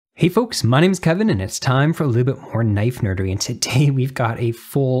Hey folks, my name's Kevin and it's time for a little bit more knife nerdery, and today we've got a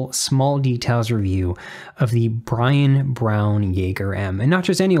full small details review of the Brian Brown Yeager-M. And not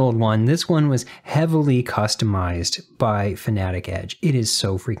just any old one, this one was heavily customized by Fanatic Edge. It is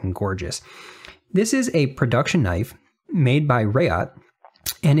so freaking gorgeous. This is a production knife made by Reate,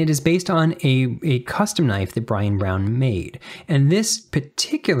 and it is based on a custom knife that Brian Brown made. And this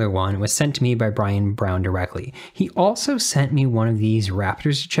particular one was sent to me by Brian Brown directly. He also sent me one of these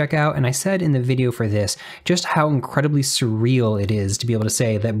Raptors to check out, and I said in the video for this just how incredibly surreal it is to be able to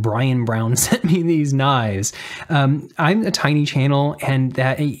say that Brian Brown sent me these knives. I'm a tiny channel, and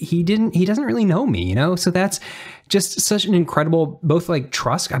that he doesn't really know me, you know? So that's just such an incredible, both like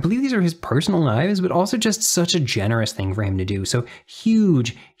trust, I believe these are his personal knives, but also just such a generous thing for him to do. So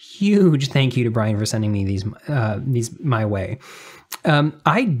huge thank you to Brian for sending me these my way.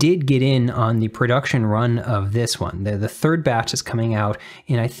 I did get in on the production run of this one. The third batch is coming out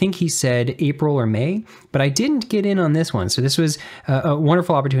in, I think he said April or May, but I didn't get in on this one. So this was a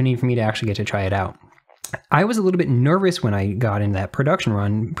wonderful opportunity for me to actually get to try it out. I was a little bit nervous when I got in that production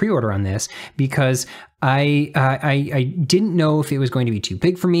run pre-order on this because I didn't know if it was going to be too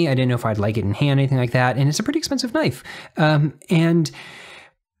big for me. I didn't know if I'd like it in hand, anything like that. And it's a pretty expensive knife. And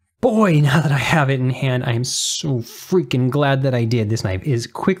boy, now that I have it in hand, I am so freaking glad that I did. This knife is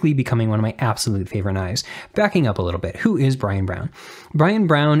quickly becoming one of my absolute favorite knives. Backing up a little bit, who is Brian Brown? Brian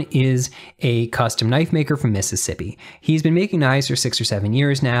Brown is a custom knife maker from Mississippi. He's been making knives for 6 or 7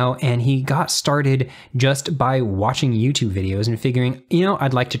 years now, and he got started just by watching YouTube videos and figuring, you know,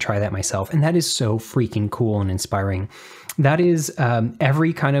 I'd like to try that myself. And that is so freaking cool and inspiring. That is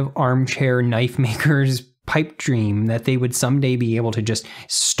every kind of armchair knife maker's pipe dream, that they would someday be able to just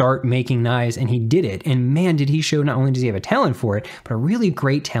start making knives, and he did it. And man, did he show, not only does he have a talent for it, but a really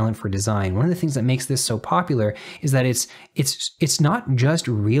great talent for design. One of the things that makes this so popular is that it's not just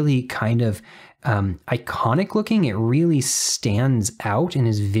really kind of iconic looking, it really stands out and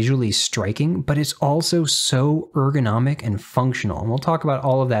is visually striking, but it's also so ergonomic and functional. And we'll talk about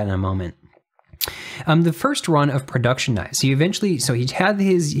all of that in a moment. The first run of production knives, he had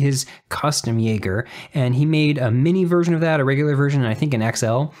his custom Yeager, and he made a mini version of that, a regular version, and I think an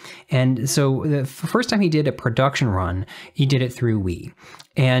XL. And so the first time he did a production run, he did it through Wii.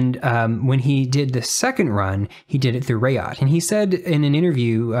 And when he did the second run, he did it through Reate. And he said in an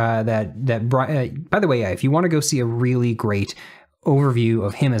interview by the way, if you want to go see a really great overview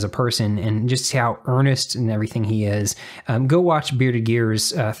of him as a person and just how earnest and everything he is, go watch Bearded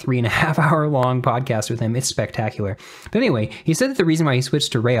Gear's 3.5 hour long podcast with him. It's spectacular. But anyway, he said that the reason why he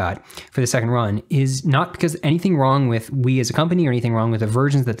switched to Reate for the second run is not because anything wrong with we as a company or anything wrong with the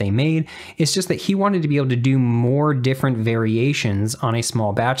versions that they made. It's just that he wanted to be able to do more different variations on a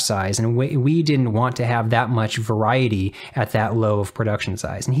small batch size, and we didn't want to have that much variety at that low of production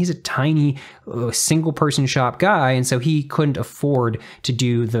size. And he's a tiny single person shop guy, and so he couldn't afford to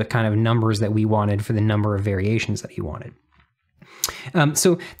do the kind of numbers that we wanted for the number of variations that he wanted.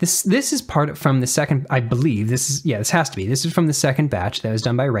 So this is part from the second, I believe this has to be. This is from the second batch that was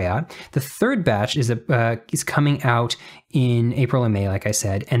done by Reate. The third batch is coming out in April and May, like I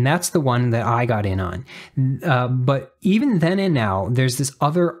said, and that's the one that I got in on. But even then and now, there's this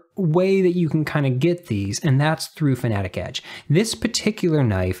other way that you can kind of get these, and that's through Fanatic Edge. This particular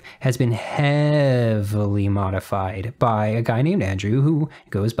knife has been heavily modified by a guy named Andrew who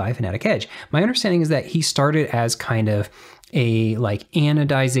goes by Fanatic Edge. My understanding is that he started as kind of a like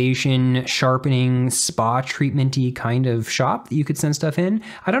anodization, sharpening, spa treatment-y kind of shop that you could send stuff in.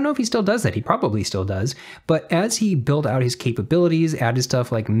 I don't know if he still does that. He probably still does. But as he built out his capabilities, added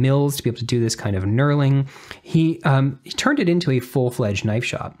stuff like mills to be able to do this kind of knurling, he turned it into a full-fledged knife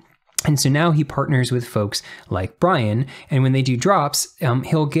shop. And so now he partners with folks like Brian, and when they do drops,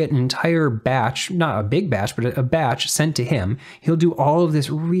 he'll get an entire batch, not a big batch, but a batch sent to him. He'll do all of this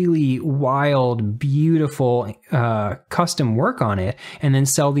really wild, beautiful custom work on it, and then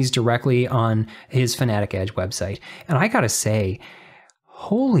sell these directly on his Fanatic Edge website. And I gotta say,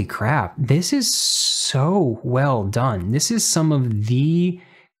 holy crap, this is so well done. This is some of the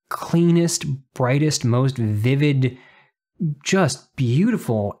cleanest, brightest, most vivid, just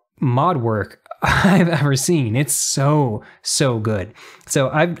beautiful mod work I've ever seen. It's so good. So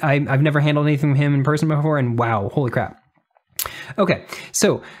I've never handled anything from him in person before, and wow, holy crap. Okay,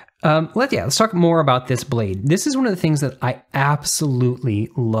 so let's talk more about this blade. This is one of the things that I absolutely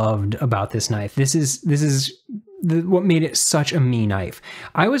loved about this knife. This is what made it such a me knife.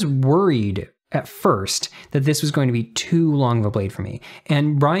 I was worried at first that this was going to be too long of a blade for me,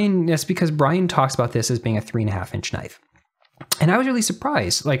 and that's because Brian talks about this as being a 3.5 inch knife. And I was really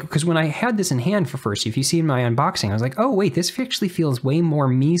surprised, like, because when I had this in hand for first, if you see in my unboxing, I was like, oh wait, this actually feels way more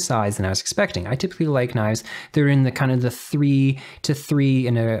me size than I was expecting. I typically like knives that are in the kind of the 3 to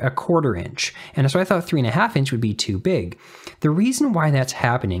 3.25 inch. And so I thought 3.5 inch would be too big. The reason why that's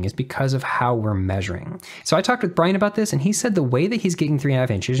happening is because of how we're measuring. So I talked with Brian about this, and he said the way that he's getting 3.5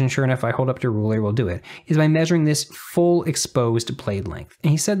 inches, and sure enough, if I hold up to a ruler, we'll do it, is by measuring this full exposed blade length.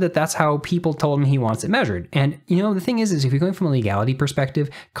 And he said that that's how people told him he wants it measured. And you know, the thing is if you're going from a legality perspective,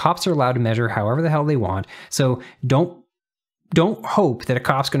 cops are allowed to measure however the hell they want. So don't hope that a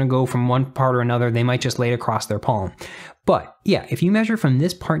cop's going to go from one part or another. They might just lay it across their palm. But yeah, if you measure from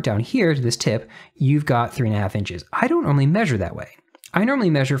this part down here to this tip, you've got 3.5 inches. I don't normally measure that way. I normally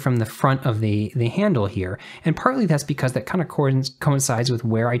measure from the front of the handle here, and partly that's because that kind of coincides with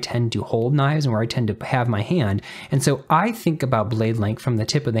where I tend to hold knives and where I tend to have my hand. And so I think about blade length from the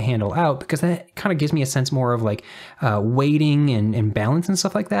tip of the handle out, because that kind of gives me a sense more of like weighting and balance and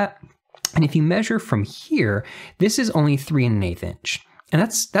stuff like that. And if you measure from here, this is only 3.1/8 inch. And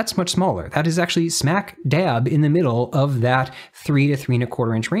that's much smaller. That is actually smack dab in the middle of that 3 to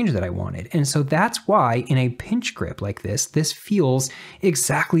 3.25 inch range that I wanted. And so that's why in a pinch grip like this, this feels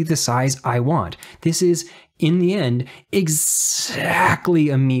exactly the size I want. This is, in the end, exactly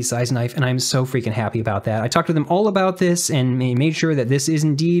a me-size knife, and I'm so freaking happy about that. I talked to them all about this and made sure that this is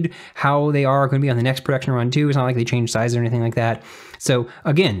indeed how they are going to be on the next production run too. It's not like they changed size or anything like that. So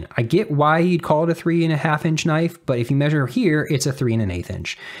again, I get why you'd call it a 3.5 inch knife, but if you measure here, it's a 3.1/8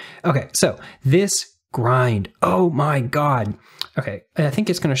 inch. Okay, so this grind, oh my God. Okay, I think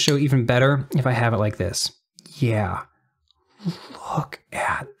it's going to show even better if I have it like this. Yeah, look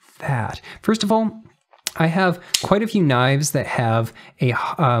at that. First of all, I have quite a few knives that have a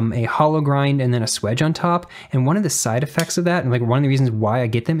hollow grind and then a swedge on top. And one of the side effects of that, and like one of the reasons why I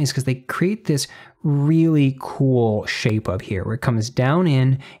get them, is because they create this really cool shape up here where it comes down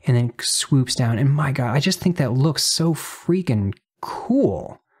in and then swoops down. And my God, I just think that looks so freaking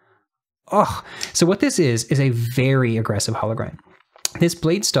cool. Oh, so what this is a very aggressive hollow grind. This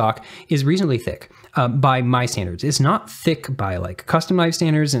blade stock is reasonably thick by my standards. It's not thick by like custom knife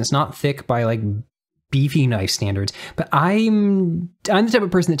standards, and it's not thick by like beefy knife standards, but I'm the type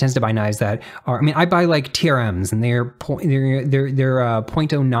of person that tends to buy knives that are, I mean, I buy like TRMs, and they're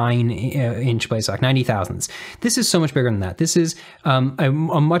 0.09 inch blade stock, 90 thousandths. This is so much bigger than that. This is a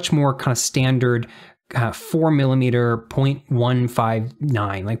much more kind of standard 4mm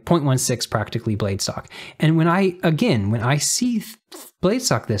 0.159, like 0.16 practically blade stock. And when I see blade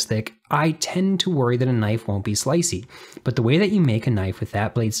stock this thick, I tend to worry that a knife won't be slicey. But the way that you make a knife with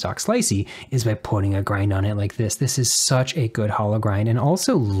that blade stock slicey is by putting a grind on it like this. This is such a good hollow grind. And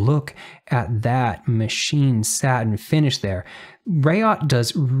also look at that machine satin finish there. Reate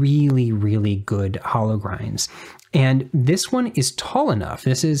does really, really good hollow grinds. And this one is tall enough.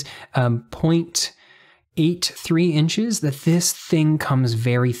 This is 0.83 inches, that this thing comes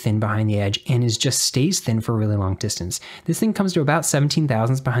very thin behind the edge and just stays thin for a really long distance. This thing comes to about 17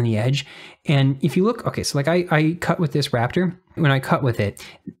 thousandths behind the edge. And if you look, okay, so like I cut with this Raptor. When I cut with it,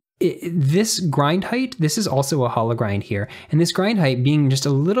 this grind height, this is also a hollow grind here. And this grind height being just a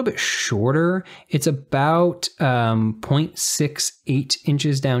little bit shorter, it's about 0.68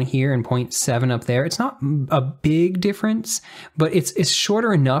 inches down here and 0.7 up there. It's not a big difference, but it's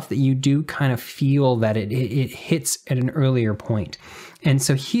shorter enough that you do kind of feel that it hits at an earlier point. And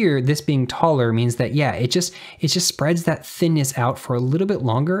so here, this being taller means that, yeah, it just spreads that thinness out for a little bit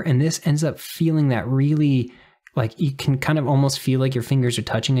longer. And this ends up feeling that really, like, you can kind of almost feel like your fingers are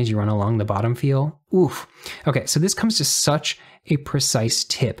touching as you run along the bottom feel. Oof. Okay, so this comes to such a precise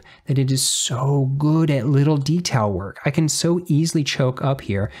tip that it is so good at little detail work. I can so easily choke up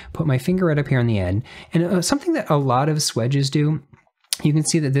here, put my finger right up here on the end. And something that a lot of swedges do, you can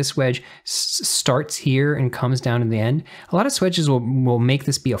see that this wedge starts here and comes down to the end. A lot of swedges will make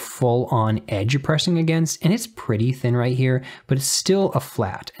this be a full-on edge you're pressing against, and it's pretty thin right here, but it's still a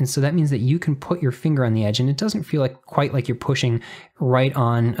flat. And so that means that you can put your finger on the edge, and it doesn't feel like quite like you're pushing right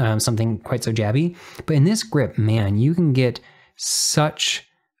on something quite so jabby. But in this grip, man, you can get such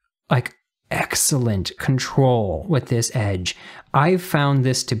like excellent control with this edge. I've found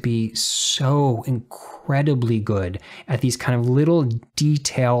this to be so incredibly good at these kind of little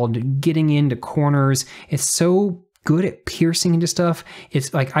detailed getting into corners. It's so good at piercing into stuff.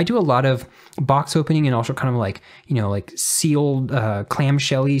 It's like I do a lot of box opening and also kind of like, you know, like sealed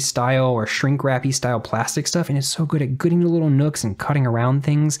clamshelly style or shrink wrappy style plastic stuff. And it's so good at getting the little nooks and cutting around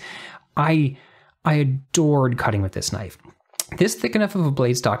things. I adored cutting with this knife. This thick enough of a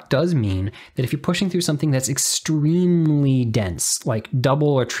blade stock does mean that if you're pushing through something that's extremely dense, like double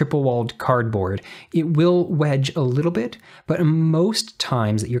or triple walled cardboard, it will wedge a little bit, but most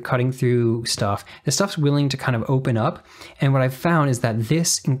times that you're cutting through stuff, the stuff's willing to kind of open up. And what I've found is that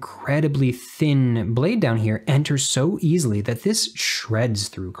this incredibly thin blade down here enters so easily that this shreds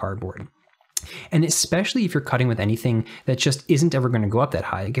through cardboard. And especially if you're cutting with anything that just isn't ever going to go up that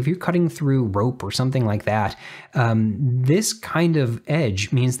high. Like if you're cutting through rope or something like that, this kind of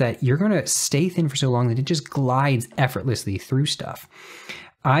edge means that you're going to stay thin for so long that it just glides effortlessly through stuff.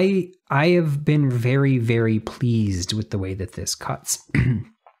 I have been very, very pleased with the way that this cuts.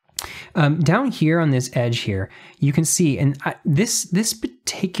 Down here on this edge here, you can see, and this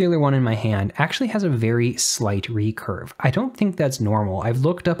particular one in my hand actually has a very slight recurve. I don't think that's normal. I've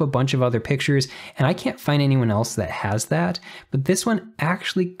looked up a bunch of other pictures and I can't find anyone else that has that, but this one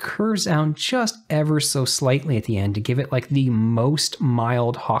actually curves down just ever so slightly at the end to give it like the most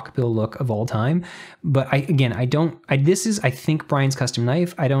mild hawkbill look of all time. But this is, I think, Brian's custom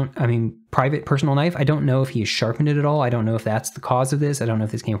knife. Private personal knife. I don't know if he has sharpened it at all. I don't know if that's the cause of this. I don't know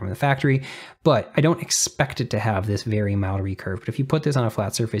if this came from the factory, but I don't expect it to have this very mild recurve. But if you put this on a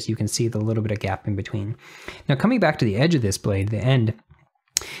flat surface, you can see the little bit of gap in between. Now, coming back to the edge of this blade, the end,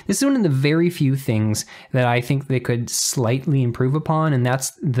 this is one of the very few things that I think they could slightly improve upon, and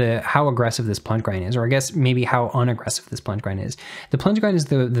that's how aggressive this plunge grind is, or I guess maybe how unaggressive this plunge grind is. The plunge grind is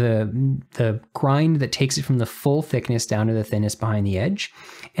the grind that takes it from the full thickness down to the thinnest behind the edge.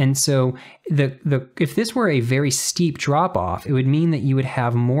 And so if this were a very steep drop off, it would mean that you would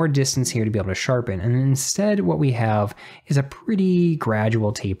have more distance here to be able to sharpen. And instead what we have is a pretty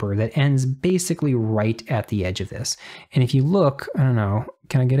gradual taper that ends basically right at the edge of this. And if you look, I don't know,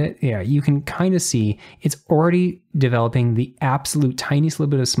 can I get it? Yeah, you can kind of see it's already developing the absolute tiniest little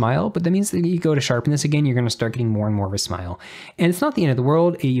bit of smile, but that means that you go to sharpen this again, you're going to start getting more and more of a smile. And it's not the end of the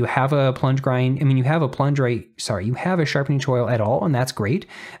world. You have a plunge grind. You have a sharpening choil at all, and that's great.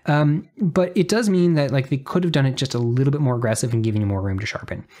 But it does mean that like they could have done it just a little bit more aggressive and giving you more room to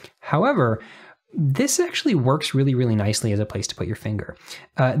sharpen. However, this actually works really, really nicely as a place to put your finger.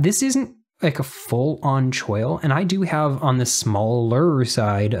 This isn't like a full-on choil, and I do have on the smaller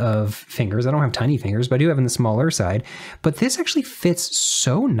side of fingers. I don't have tiny fingers, but I do have on the smaller side. But this actually fits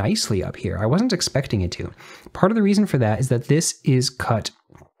so nicely up here. I wasn't expecting it to. Part of the reason for that is that this is cut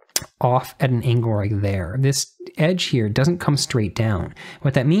off at an angle right there. This edge here doesn't come straight down.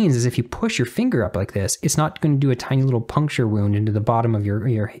 What that means is if you push your finger up like this, it's not going to do a tiny little puncture wound into the bottom of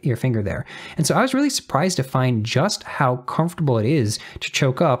your finger there. And so I was really surprised to find just how comfortable it is to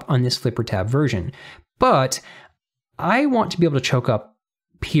choke up on this flipper tab version. But I want to be able to choke up,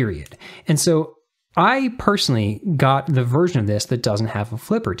 period. And so I personally got the version of this that doesn't have a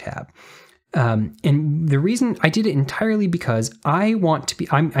flipper tab. And the reason I did it entirely because I want to be,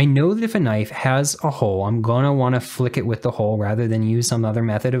 I know that if a knife has a hole, I'm going to want to flick it with the hole rather than use some other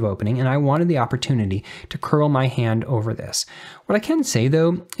method of opening. And I wanted the opportunity to curl my hand over this. What I can say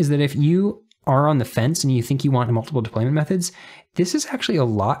though, is that if you are on the fence and you think you want multiple deployment methods, this is actually a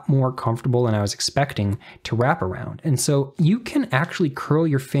lot more comfortable than I was expecting to wrap around. And so you can actually curl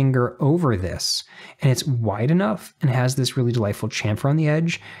your finger over this, and it's wide enough and has this really delightful chamfer on the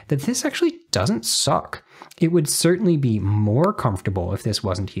edge that this actually doesn't suck. It would certainly be more comfortable if this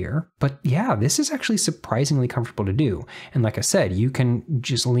wasn't here, but yeah, this is actually surprisingly comfortable to do. And like I said, you can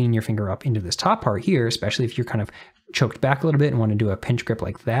just lean your finger up into this top part here, especially if you're kind of choked back a little bit and want to do a pinch grip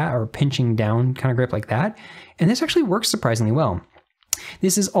like that, or a pinching down kind of grip like that. And this actually works surprisingly well.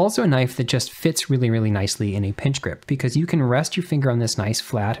 This is also a knife that just fits really, really nicely in a pinch grip because you can rest your finger on this nice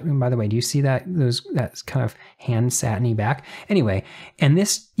flat. And by the way, do you see that? That kind of hand satiny back? Anyway, and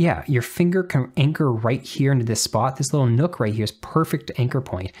this, yeah, your finger can anchor right here into this spot. This little nook right here is perfect anchor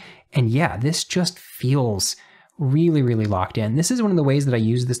point. And yeah, this just feels really, really locked in. This is one of the ways that I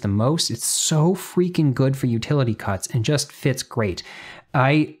use this the most. It's so freaking good for utility cuts and just fits great.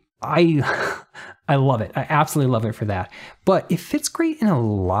 I love it. I absolutely love it for that. But it fits great in a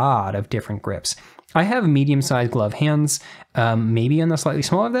lot of different grips. I have medium-sized glove hands, maybe on the slightly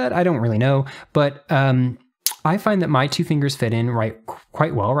smaller of that. I don't really know, but I find that my two fingers fit in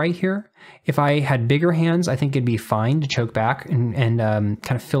quite well right here. If I had bigger hands, I think it'd be fine to choke back and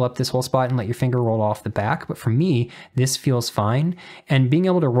kind of fill up this whole spot and let your finger roll off the back. But for me, this feels fine. And being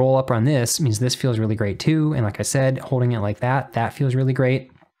able to roll up on this means this feels really great too. And like I said, holding it like that, that feels really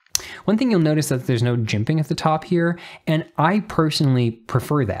great. One thing you'll notice that there's no jimping at the top here, and I personally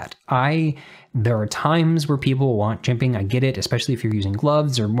prefer that. There are times where people want jimping, I get it, especially if you're using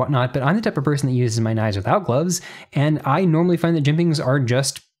gloves or whatnot, but I'm the type of person that uses my knives without gloves, and I normally find that jimpings are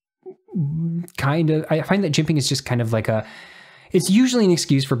just I find that jimping is just kind of like It's usually an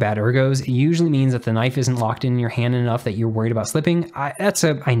excuse for bad ergos. It usually means that the knife isn't locked in your hand enough that you're worried about slipping.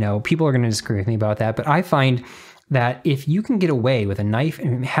 I know people are going to disagree with me about that, but I find that if you can get away with a knife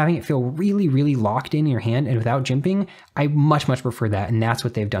and having it feel really, really locked in your hand and without jimping, I much, much prefer that. And that's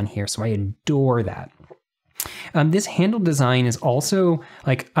what they've done here. So I adore that. This handle design is also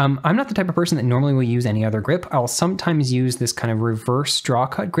like, I'm not the type of person that normally will use any other grip. I'll sometimes use this kind of reverse straw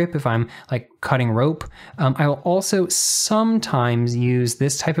cut grip if I'm like cutting rope. I will also sometimes use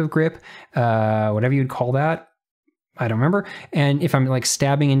this type of grip, whatever you'd call that. I don't remember. And if I'm like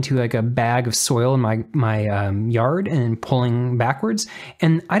stabbing into like a bag of soil in my yard and pulling backwards,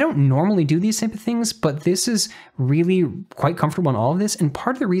 and I don't normally do these type of things, but this is really quite comfortable in all of this. And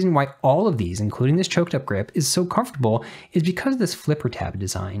part of the reason why all of these, including this choked up grip, is so comfortable is because of this flipper tab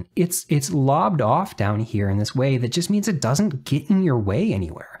design. It's lobbed off down here in this way that just means it doesn't get in your way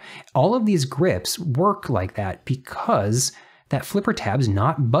anywhere. All of these grips work like that because that flipper tab's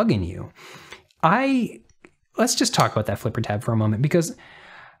not bugging you. Let's just talk about that flipper tab for a moment, because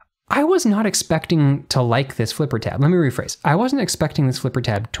I was not expecting to like this flipper tab. Let me rephrase. I wasn't expecting this flipper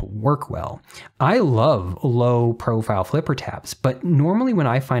tab to work well. I love low profile flipper tabs, but normally when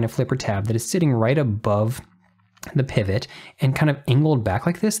I find a flipper tab that is sitting right above the pivot and kind of angled back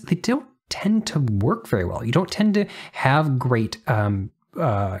like this, they don't tend to work very well. You don't tend to have great kind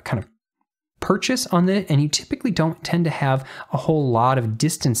of purchase on it, and you typically don't tend to have a whole lot of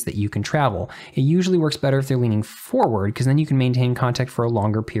distance that you can travel. It usually works better if they're leaning forward, because then you can maintain contact for a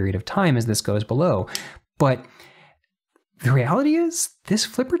longer period of time as this goes below. But the reality is this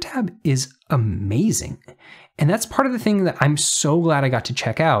flipper tab is amazing. And that's part of the thing that I'm so glad I got to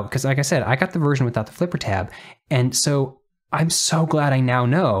check out, because like I said, I got the version without the flipper tab. And so I'm so glad I now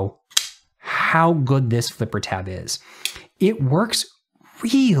know how good this flipper tab is. It works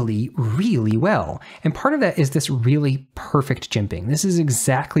really, really well. And part of that is this really perfect jimping. This is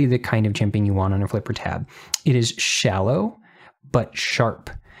exactly the kind of jimping you want on a flipper tab. It is shallow, but sharp.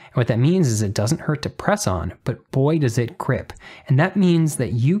 And what that means is it doesn't hurt to press on, but boy, does it grip. And that means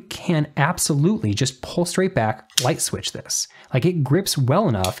that you can absolutely just pull straight back, light switch this. Like, it grips well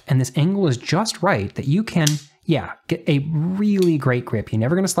enough, and this angle is just right that you can, yeah, get a really great grip. You're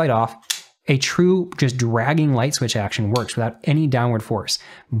never going to slide off. A true just dragging light switch action works without any downward force.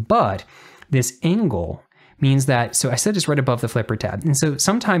 But this angle means that, so I said it's right above the flipper tab. And so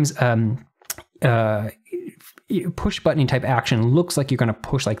sometimes push buttoning type action looks like you're going to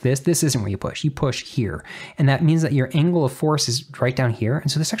push like this. This isn't where you push here. And that means that your angle of force is right down here. And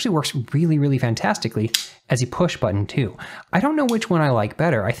so this actually works really, really fantastically as a push button too. I don't know which one I like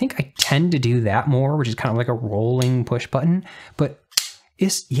better. I think I tend to do that more, which is kind of like a rolling push button, but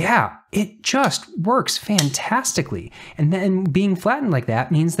yeah, it just works fantastically. And then being flattened like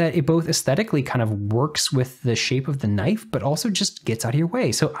that means that it both aesthetically kind of works with the shape of the knife, but also just gets out of your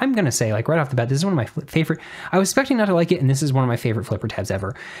way. So I'm going to say, like, right off the bat, this is one of my favorite. I was expecting not to like it, and this is one of my favorite flipper tabs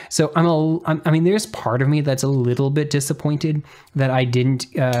ever. So I mean, there's part of me that's a little bit disappointed that I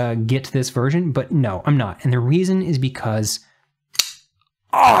didn't get this version, but no, I'm not. And the reason is because,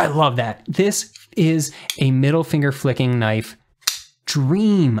 oh, I love that. This is a middle finger flicking knife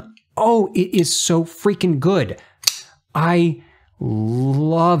dream. Oh, it is so freaking good. I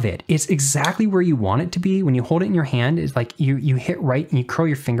love it. It's exactly where you want it to be. When you hold it in your hand, it's like you hit right and you curl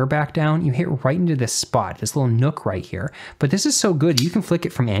your finger back down, you hit right into this spot, this little nook right here. But this is so good, you can flick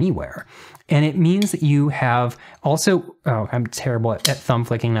it from anywhere. And it means that you have also, oh, I'm terrible at thumb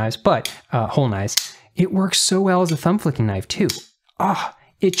flicking knives, but whole knives. It works so well as a thumb flicking knife too. Ah.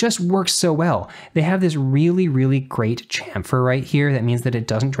 It just works so well. They have this really, really great chamfer right here. That means that it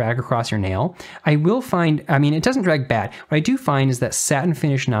doesn't drag across your nail. I will find, I mean, it doesn't drag bad. What I do find is that satin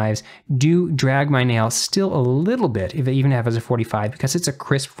finish knives do drag my nail still a little bit, if it even has a 45, because it's a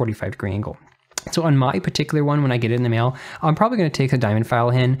crisp 45-degree angle. So on my particular one, when I get it in the mail, I'm probably going to take a diamond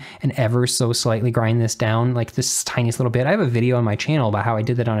file hen and ever so slightly grind this down, like this tiniest little bit. I have a video on my channel about how I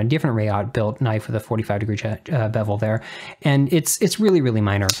did that on a different Reate built knife with a 45-degree bevel there. And it's really, really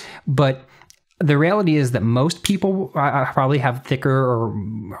minor. But the reality is that most people probably have thicker or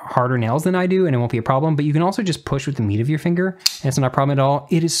harder nails than I do, and it won't be a problem. But you can also just push with the meat of your finger, and it's not a problem at all.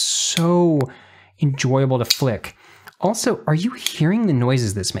 It is so enjoyable to flick. Also, are you hearing the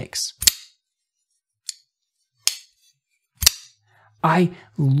noises this makes? I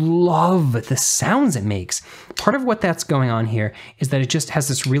love the sounds it makes. Part of what that's going on here is that it just has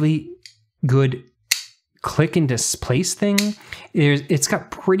this really good click into place thing. It's got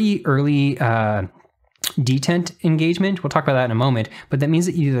pretty early detent engagement. We'll talk about that in a moment, but that means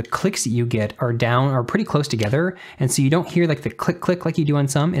that the clicks that you get are pretty close together. And so you don't hear like the click click like you do on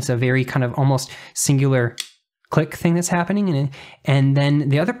some. It's a very kind of almost singular click thing that's happening. And then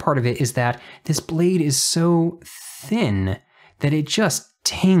the other part of it is that this blade is so thin that it just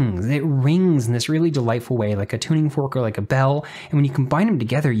tings, it rings in this really delightful way, like a tuning fork or like a bell. And when you combine them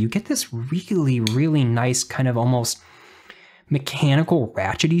together, you get this really, really nice kind of almost mechanical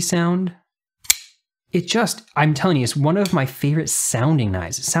ratchety sound. It just, I'm telling you, it's one of my favorite sounding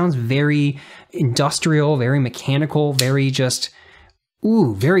knives. It sounds very industrial, very mechanical, very just,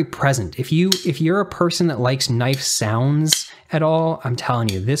 ooh, very present. If you're a person that likes knife sounds at all, I'm telling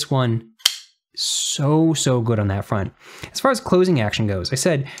you, this one, so good on that front. As far as closing action goes, I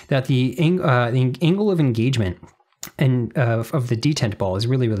said that the angle of engagement and of the detent ball is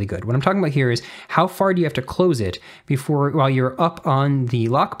really, really good. What I'm talking about here is how far do you have to close it while you're up on the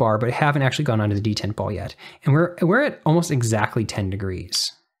lock bar, but haven't actually gone onto the detent ball yet. And we're at almost exactly 10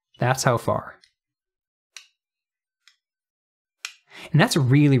 degrees. That's how far. And that's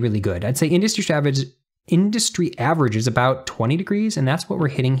really, really good. I'd say industry average is about 20 degrees, and that's what we're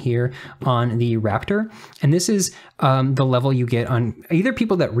hitting here on the Raptor. And this is the level you get on either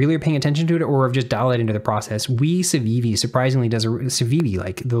people that really are paying attention to it or have just dialed it into the process. Civivi surprisingly does Civivi,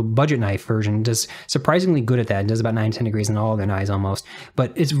 like the budget knife version, does surprisingly good at that. It does about 9-10 degrees in all of their knives almost.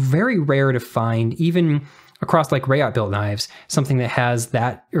 But it's very rare to find, even across like Reate built knives, something that has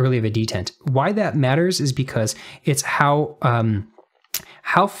that early of a detent. Why that matters is because it's how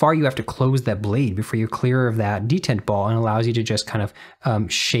far you have to close that blade before you're clear of that detent ball, and allows you to just kind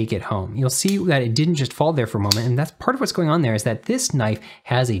of shake it home. You'll see that it didn't just fall there for a moment, and that's part of what's going on there, is that this knife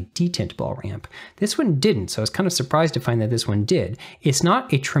has a detent ball ramp. This one didn't, so I was kind of surprised to find that this one did. It's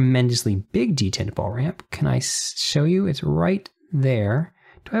not a tremendously big detent ball ramp. Can I show you? It's right there.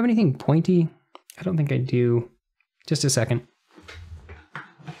 Do I have anything pointy? I don't think I do. Just a second.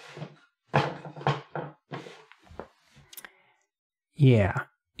 Yeah,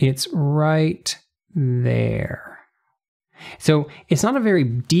 it's right there. So it's not a very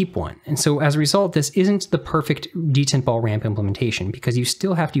deep one. And so as a result, this isn't the perfect detent ball ramp implementation, because you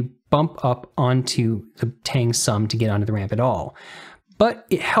still have to bump up onto the tang sum to get onto the ramp at all. But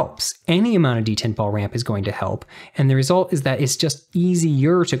it helps. Any amount of detent ball ramp is going to help. And the result is that it's just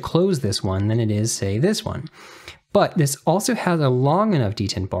easier to close this one than it is, say, this one. But this also has a long enough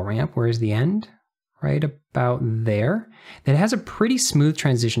detent ball ramp. Where's the end? Right about there, that has a pretty smooth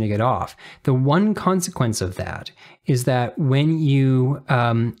transition to get off. The one consequence of that is that when you,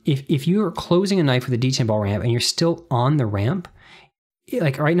 if you are closing a knife with a detent ball ramp and you're still on the ramp,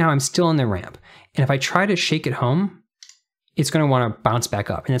 like right now I'm still on the ramp, and if I try to shake it home, it's going to want to bounce back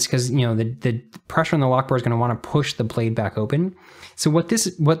up. And it's because, you know, the pressure on the lock bar is going to want to push the blade back open. So what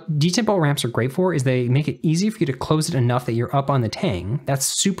detent ball ramps are great for is they make it easy for you to close it enough that you're up on the tang. That's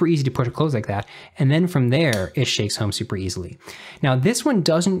super easy to push or close like that. And then from there, it shakes home super easily. Now this one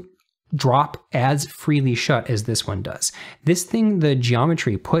doesn't drop as freely shut as this one does. This thing, the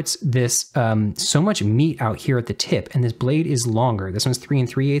geometry puts this so much meat out here at the tip, and this blade is longer. This one's 3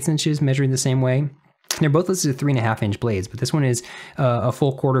 3/8 inches, measured the same way. They're both listed as 3.5 inch blades, but this one is a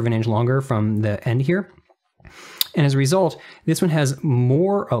full 1/4 inch longer from the end here. And as a result, this one has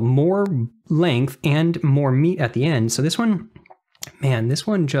more length and more meat at the end. So this one, man, this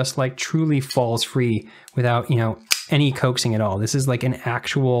one just like truly falls free without, you know, any coaxing at all. This is like an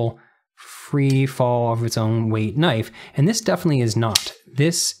actual free fall of its own weight knife. And this definitely is not.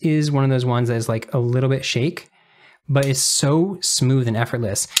 This is one of those ones that is like a little bit shake, but it's so smooth and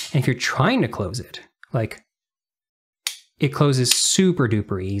effortless. And if you're trying to close it, like, it closes super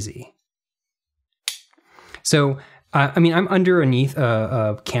duper easy. So, I mean, I'm underneath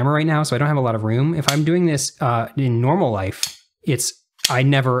a camera right now, so I don't have a lot of room. If I'm doing this in normal life, I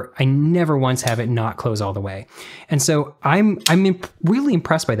never once have it not close all the way. And so I'm really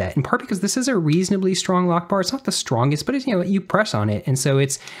impressed by that, in part because this is a reasonably strong lock bar. It's not the strongest, but it's, you know, you press on it. And so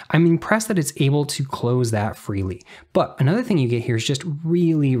I'm impressed that it's able to close that freely. But another thing you get here is just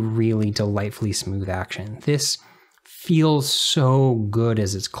really, really delightfully smooth action. This feels so good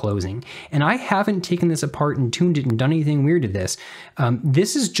as it's closing. And I haven't taken this apart and tuned it and done anything weird to this.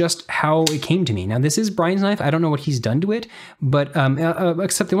 This is just how it came to me. Now, this is Brian's knife. I don't know what he's done to it, but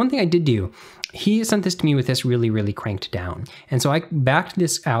except the one thing I did do, he sent this to me with this really, really cranked down. And so I backed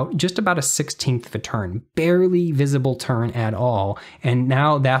this out just about a 1/16 of a turn, barely visible turn at all. And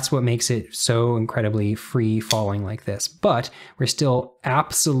now that's what makes it so incredibly free falling like this. But we're still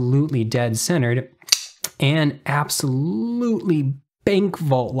absolutely dead centered and absolutely bank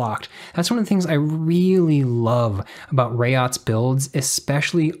vault locked. That's one of the things I really love about Reate's builds,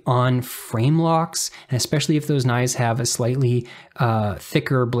 especially on frame locks, and especially if those knives have a slightly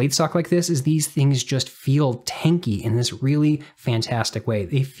thicker blade stock like this, is these things just feel tanky in this really fantastic way.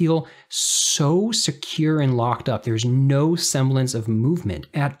 They feel so secure and locked up. There's no semblance of movement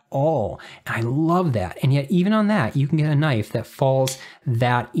at all. And I love that. And yet even on that, you can get a knife that falls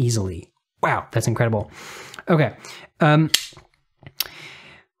that easily. Wow, that's incredible. Okay.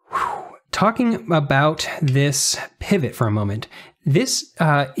 Talking about this pivot for a moment. This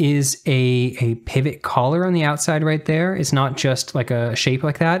is a pivot collar on the outside right there. It's not just like a shape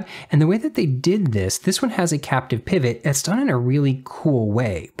like that. And the way that they did this one has a captive pivot. It's done in a really cool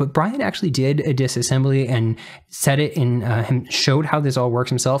way. But Brian actually did a disassembly and said it in, showed how this all works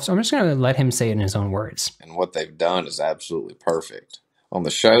himself. So I'm just going to let him say it in his own words. And what they've done is absolutely perfect. On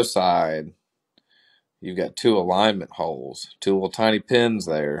the show side, you've got 2 alignment holes, 2 little tiny pins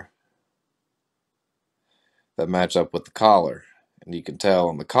there that match up with the collar. And you can tell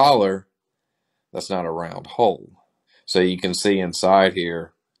on the collar, that's not a round hole. So you can see inside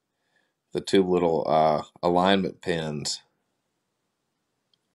here the 2 little alignment pins.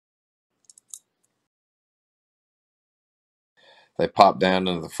 They pop down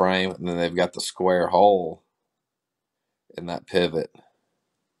into the frame, and then they've got the square hole in that pivot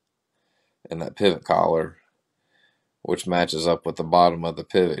collar, which matches up with the bottom of the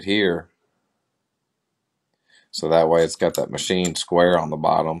pivot here. So that way it's got that machined square on the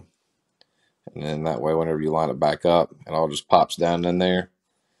bottom. And then that way whenever you line it back up, it all just pops down in there.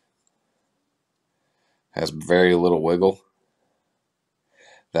 Has very little wiggle.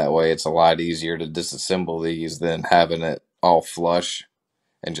 That way it's a lot easier to disassemble these than having it all flush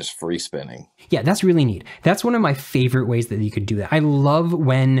and just free spinning. Yeah, that's really neat. That's one of my favorite ways that you could do that. I love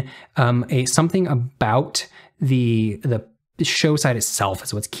when something about the show side itself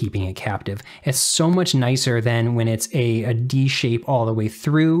is what's keeping it captive. It's so much nicer than when it's a D shape all the way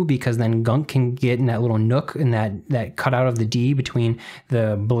through, because then gunk can get in that little nook and that cutout of the D between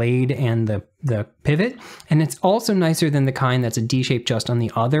the blade and the pivot. And it's also nicer than the kind that's a D shape just on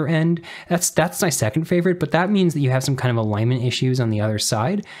the other end. That's my second favorite, but that means that you have some kind of alignment issues on the other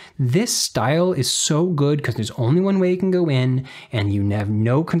side. This style is so good because there's only one way you can go in, and you have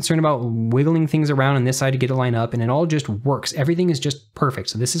no concern about wiggling things around on this side to get a line up, and it all just works. Everything is just perfect.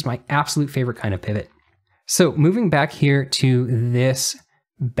 So this is my absolute favorite kind of pivot. So moving back here to this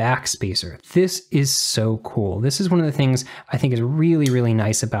back spacer. This is so cool. This is one of the things I think is really, really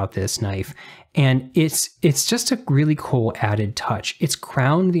nice about this knife. And it's just a really cool added touch. It's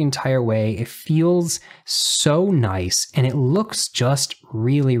crowned the entire way. It feels so nice, and it looks just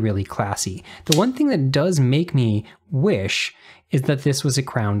really, really classy. The one thing that does make me wish is that this was a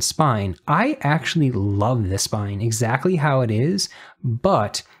crowned spine. I actually love this spine exactly how it is,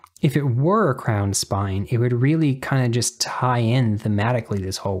 but if it were a crowned spine, it would really kind of just tie in thematically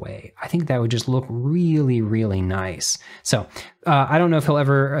this whole way. I think that would just look really, really nice. So I don't know if he'll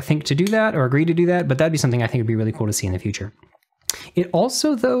ever think to do that or agree to do that, but that'd be something I think would be really cool to see in the future. It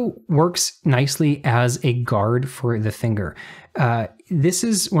also, though, works nicely as a guard for the finger. This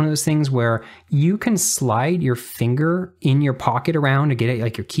is one of those things where you can slide your finger in your pocket around to get it,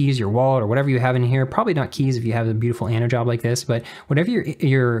 like your keys, your wallet, or whatever you have in here. Probably not keys if you have a beautiful Anna job like this, but whatever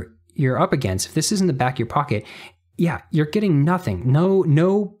you're up against, if this is in the back of your pocket, yeah, you're getting nothing.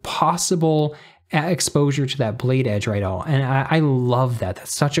 No possible exposure to that blade edge right all. And I love that.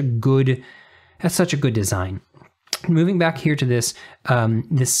 That's such a good design. Moving back here to this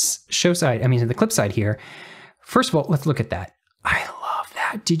show side, the clip side here. First of all, let's look at that. I love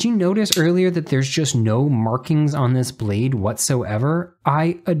that. Did you notice earlier that there's just no markings on this blade whatsoever?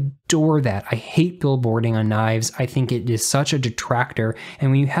 I adore that. I hate billboarding on knives. I think it is such a detractor. And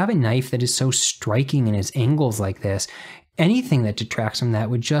when you have a knife that is so striking in its angles like this, anything that detracts from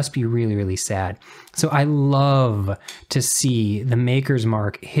that would just be really, really sad. So I love to see the maker's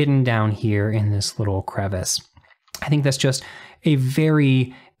mark hidden down here in this little crevice. I think that's just a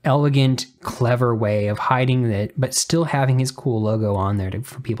very elegant, clever way of hiding it, but still having his cool logo on there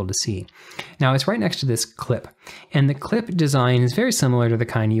for people to see. Now, it's right next to this clip, and the clip design is very similar to the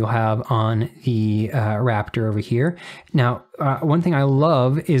kind you'll have on the Raptor over here. Now, one thing I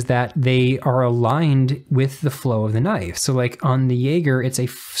love is that they are aligned with the flow of the knife. So like on the Yeager, it's a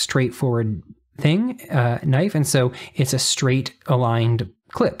straightforward knife, and so it's a straight aligned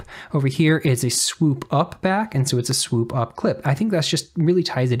clip. Over here is a swoop up back, and so it's a swoop up clip. I think that's just really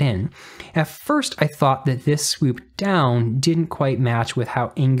ties it in. At first, I thought that this swoop down didn't quite match with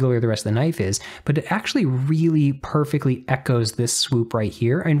how angular the rest of the knife is, but it actually really perfectly echoes this swoop right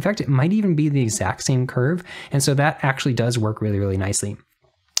here. In fact, it might even be the exact same curve, and so that actually does work really, really nicely.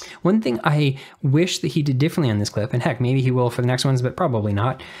 One thing I wish that he did differently on this clip, and heck, maybe he will for the next ones, but probably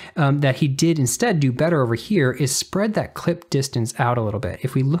not, that he did instead do better over here is spread that clip distance out a little bit.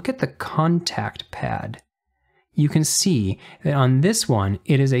 If we look at the contact pad, you can see that on this one,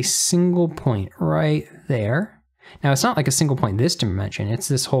 it is a single point right there. Now, it's not like a single point this dimension, it's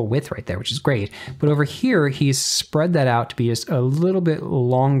this whole width right there, which is great. But over here, he's spread that out to be just a little bit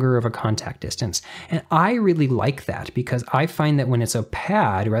longer of a contact distance. And I really like that because I find that when it's a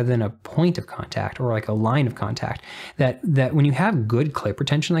pad rather than a point of contact or like a line of contact, that when you have good clip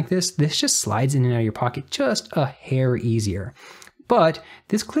retention like this just slides in and out of your pocket just a hair easier. But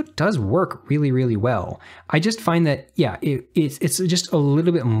this clip does work really, really well. I just find that, yeah, it's just a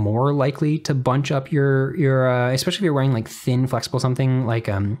little bit more likely to bunch up your especially if you're wearing like thin, flexible something like,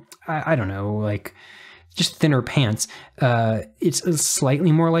 I don't know, like just thinner pants. It's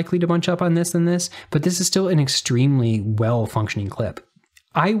slightly more likely to bunch up on this than this, but this is still an extremely well-functioning clip.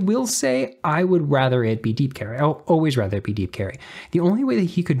 I will say I would rather it be deep carry. I'll always rather it be deep carry. The only way that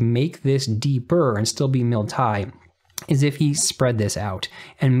he could make this deeper and still be milled tie is if he spread this out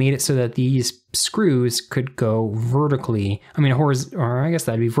and made it so that these screws could go vertically. I mean, or I guess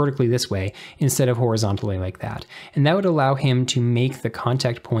that'd be vertically this way instead of horizontally like that. And that would allow him to make the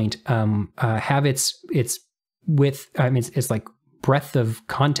contact point have its width, it's like breadth of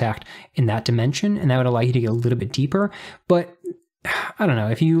contact in that dimension, and that would allow you to get a little bit deeper. But I don't know,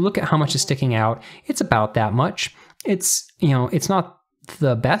 if you look at how much is sticking out, it's about that much. It's, you know, it's not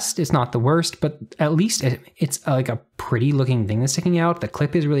the best, it's not the worst, but at least it's like a pretty looking thing that's sticking out. The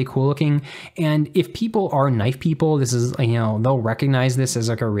clip is really cool looking, and if people are knife people, this is, you know, they'll recognize this as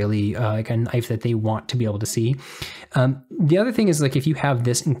like a really like a knife that they want to be able to see. The other thing is, like, if you have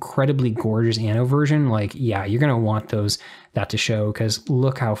this incredibly gorgeous anno version, like, yeah, you're gonna want that to show, because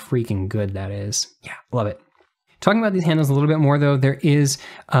look how freaking good that is. Yeah, love it. Talking about these handles a little bit more, though, there is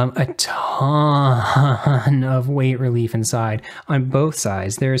a ton of weight relief inside on both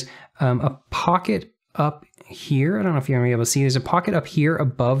sides. There's a pocket up here. I don't know if you're going to be able to see. There's a pocket up here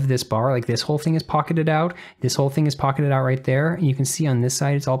above this bar. Like, this whole thing is pocketed out. This whole thing is pocketed out right there. And you can see on this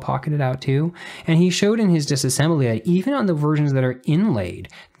side, it's all pocketed out too. And he showed in his disassembly that even on the versions that are inlaid,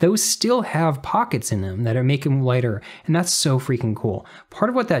 those still have pockets in them that are making them lighter. And that's so freaking cool. Part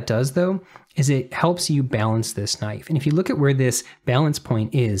of what that does, though, is it helps you balance this knife. And if you look at where this balance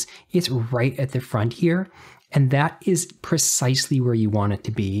point is, it's right at the front here. And that is precisely where you want it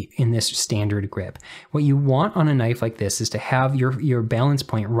to be in this standard grip. What you want on a knife like this is to have your balance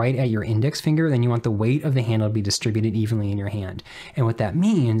point right at your index finger. Then you want the weight of the handle to be distributed evenly in your hand. And what that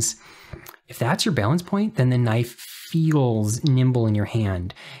means, if that's your balance point, then the knife feels nimble in your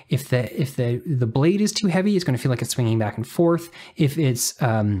hand. If the blade is too heavy, it's going to feel like it's swinging back and forth.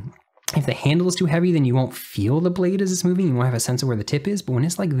 If the handle is too heavy, then you won't feel the blade as it's moving. You won't have a sense of where the tip is. But when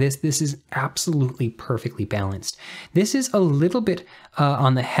it's like this is absolutely perfectly balanced. This is a little bit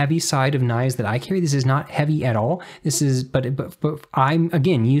on the heavy side of knives that I carry. This is not heavy at all. This is, but I'm,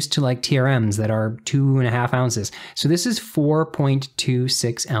 again, used to like TRMs that are 2.5 ounces. So this is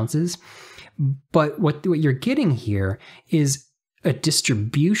 4.26 ounces. But what you're getting here is a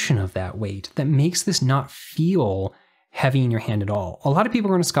distribution of that weight that makes this not feel heavy in your hand at all. A lot of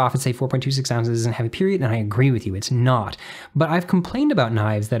people are going to scoff and say 4.26 ounces isn't heavy, period, and I agree with you, it's not. But I've complained about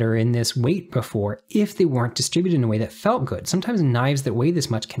knives that are in this weight before if they weren't distributed in a way that felt good. Sometimes knives that weigh this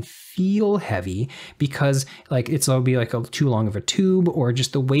much can feel heavy because like it'll be like too long of a tube, or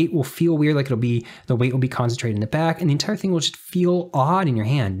just the weight will feel weird, like the weight will be concentrated in the back, and the entire thing will just feel odd in your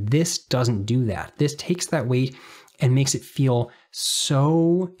hand. This doesn't do that. This takes that weight and makes it feel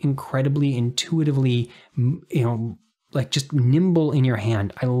so incredibly intuitively, you know, like just nimble in your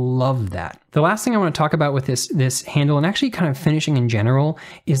hand. I love that. The last thing I want to talk about with this handle, and actually kind of finishing in general,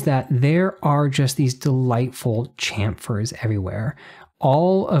 is that there are just these delightful chamfers everywhere.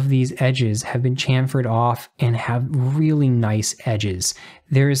 All of these edges have been chamfered off and have really nice edges.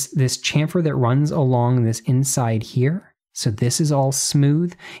 There's this chamfer that runs along this inside here. So this is all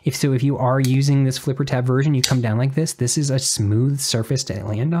smooth. If you are using this flipper tab version, you come down like this. This is a smooth surface to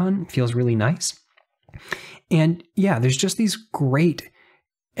land on. It feels really nice. And yeah, there's just these great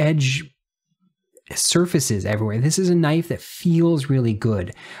edge surfaces everywhere. This is a knife that feels really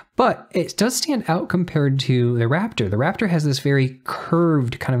good, but it does stand out compared to the Raptor. The Raptor has this very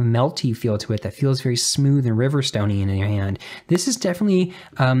curved, kind of melty feel to it that feels very smooth and riverstony in your hand. This is definitely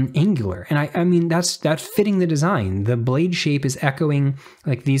angular, and I mean that's fitting the design. The blade shape is echoing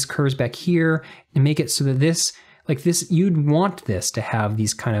like these curves back here and make it so that this, like this, you'd want this to have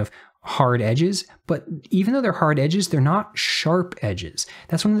these kind of hard edges, but even though they're hard edges, they're not sharp edges.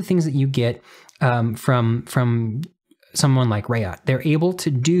 That's one of the things that you get from someone like Reate. They're able to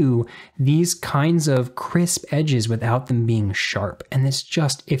do these kinds of crisp edges without them being sharp, and it's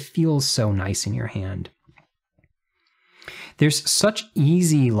just, it feels so nice in your hand. There's such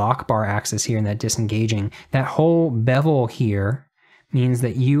easy lock bar access here in that disengaging. That whole bevel here means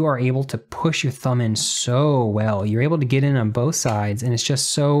that you are able to push your thumb in so well. You're able to get in on both sides, and it's just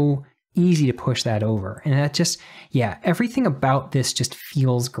so easy to push that over. And that just, yeah, everything about this just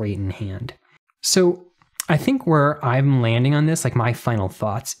feels great in hand. So I think where I'm landing on this, like my final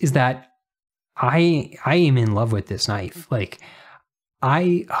thoughts, is that I am in love with this knife. Like,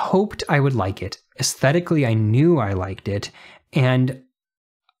 I hoped I would like it. Aesthetically, I knew I liked it, and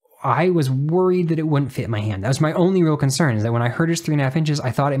I was worried that it wouldn't fit my hand. That was my only real concern, is that when I heard it's 3.5 inches,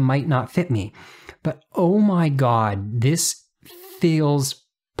 I thought it might not fit me. But oh my God, this feels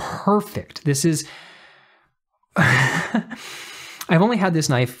perfect. This is... I've only had this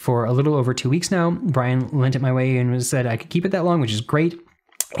knife for a little over 2 weeks now. Brian lent it my way and said I could keep it that long, which is great.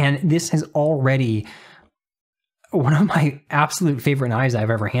 And this has already one of my absolute favorite knives I've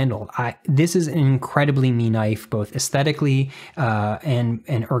ever handled. This is an incredibly me knife, both aesthetically and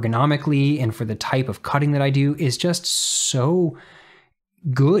ergonomically, and for the type of cutting that I do, is just so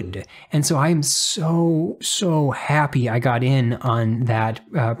good. And so I'm so happy I got in on that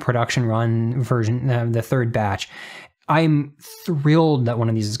production run version, the third batch. I'm thrilled that one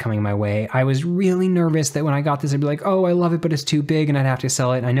of these is coming my way. I was really nervous that when I got this, I'd be like, oh, I love it, but it's too big and I'd have to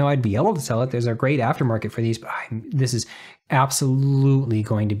sell it. I know I'd be able to sell it. There's a great aftermarket for these, but this is absolutely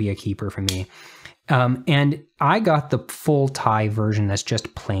going to be a keeper for me. And I got the full tie version that's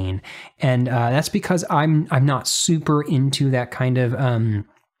just plain. And that's because I'm not super into that kind of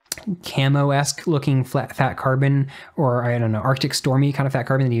camo-esque looking fat carbon, or I don't know, Arctic Stormy kind of fat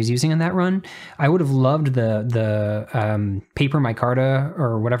carbon that he was using in that run. I would have loved the paper micarta,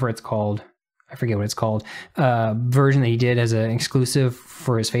 or whatever it's called, I forget what it's called, version that he did as an exclusive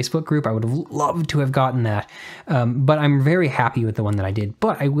for his Facebook group. I would have loved to have gotten that, but I'm very happy with the one that I did.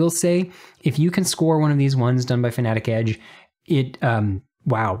 But I will say, if you can score one of these ones done by Fanatic Edge, it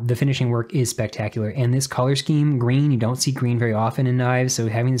wow, the finishing work is spectacular. And this color scheme, green, you don't see green very often in knives. So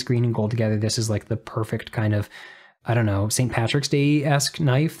having this green and gold together, this is like the perfect kind of, I don't know, St. Patrick's Day-esque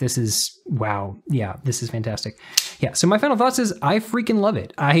knife. This is, wow. Yeah, this is fantastic. Yeah, so my final thoughts is I freaking love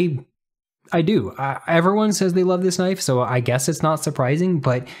it. I do. Everyone says they love this knife, so I guess it's not surprising,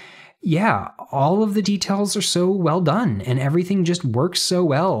 but yeah, all of the details are so well done and everything just works so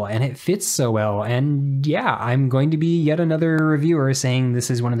well and it fits so well. And yeah, I'm going to be yet another reviewer saying this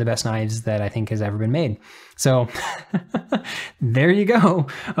is one of the best knives that I think has ever been made. So there you go.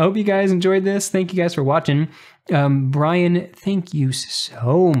 I hope you guys enjoyed this. Thank you guys for watching. Brian, thank you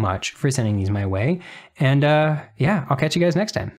so much for sending these my way. And yeah, I'll catch you guys next time.